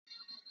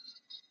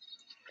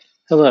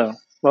Hello,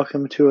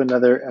 welcome to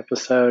another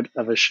episode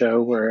of a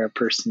show where a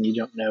person you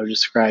don't know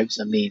describes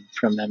a meme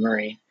from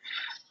memory.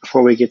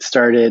 Before we get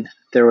started,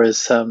 there was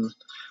some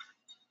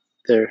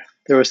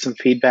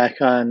feedback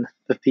on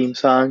the theme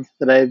song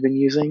that I have been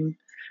using.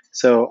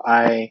 So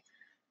a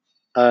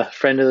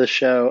friend of the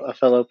show, a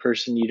fellow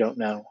person you don't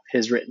know,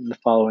 has written the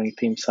following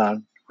theme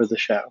song for the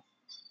show.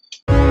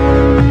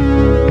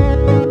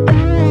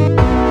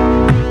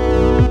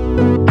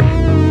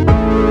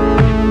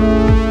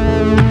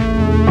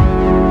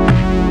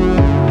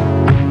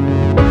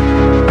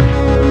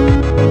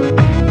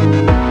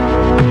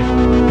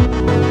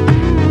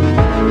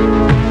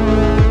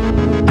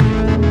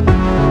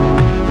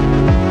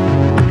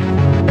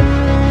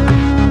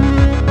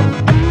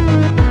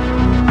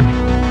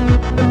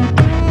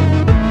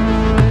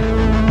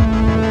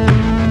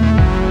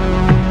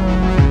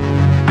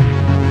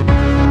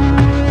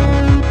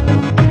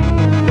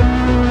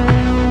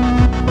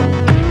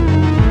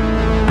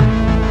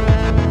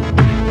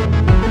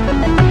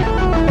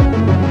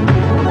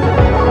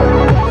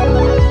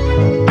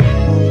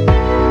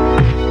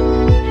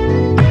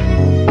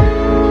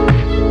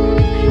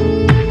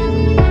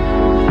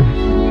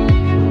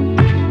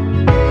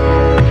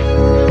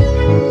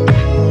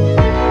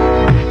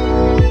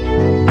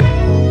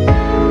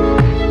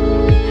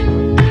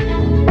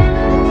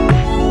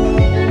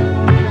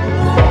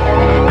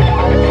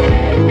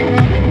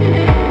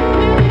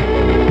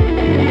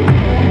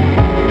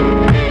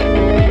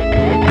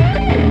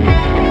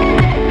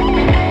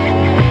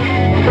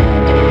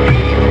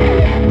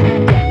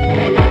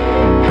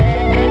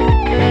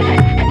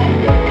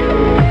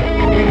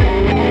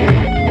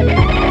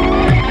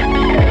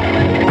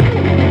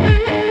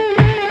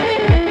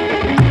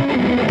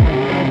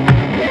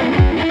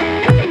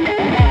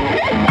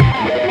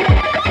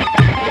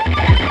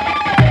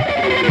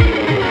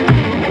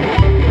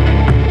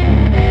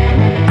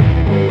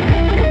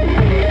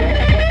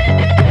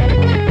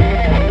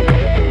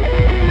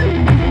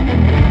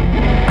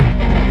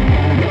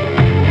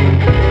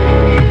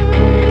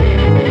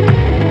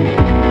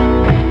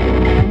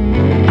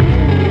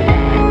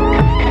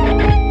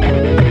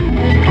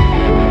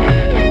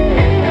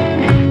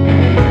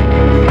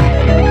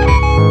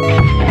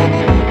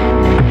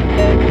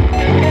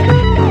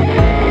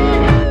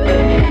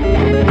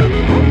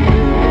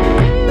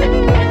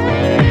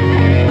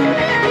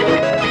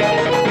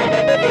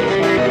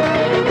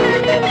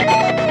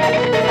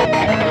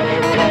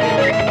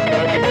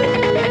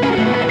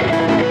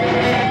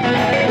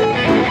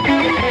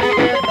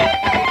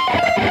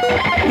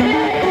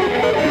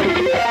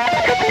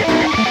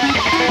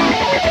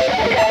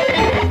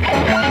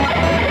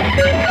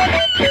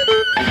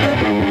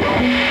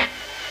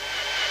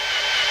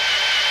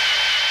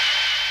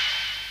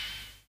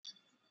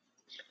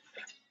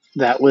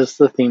 That was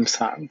the theme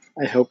song.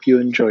 I hope you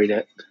enjoyed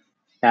it.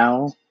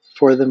 Now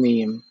for the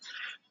meme.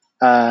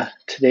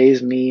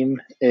 Today's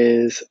meme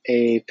is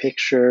a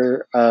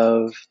picture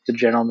of the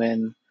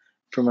gentleman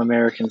from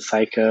American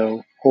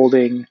Psycho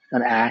holding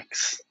an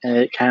axe, and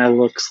it kind of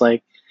looks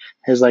like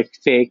has like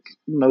fake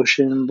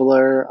motion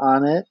blur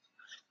on it.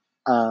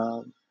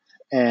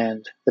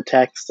 And the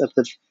text at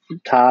the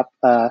top,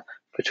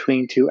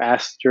 between two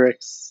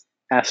asterisks,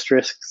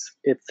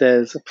 it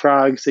says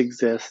frogs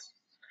exist,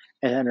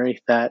 and underneath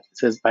that it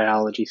says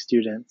biology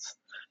students.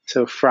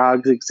 So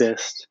frogs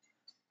exist,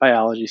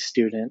 biology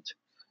student,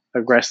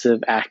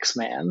 aggressive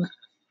Axeman.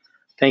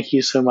 Thank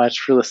you so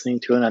much for listening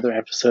to another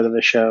episode of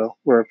a show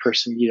where a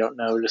person you don't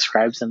know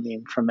describes a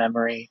meme from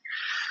memory.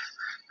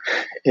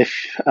 If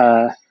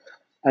I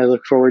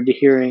look forward to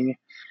hearing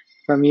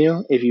from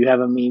you. If you have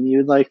a meme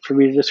you'd like for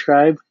me to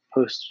describe,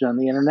 post it on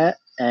the internet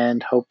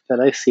and hope that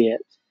I see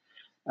it.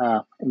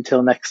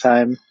 Until next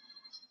time,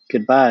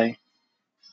 goodbye.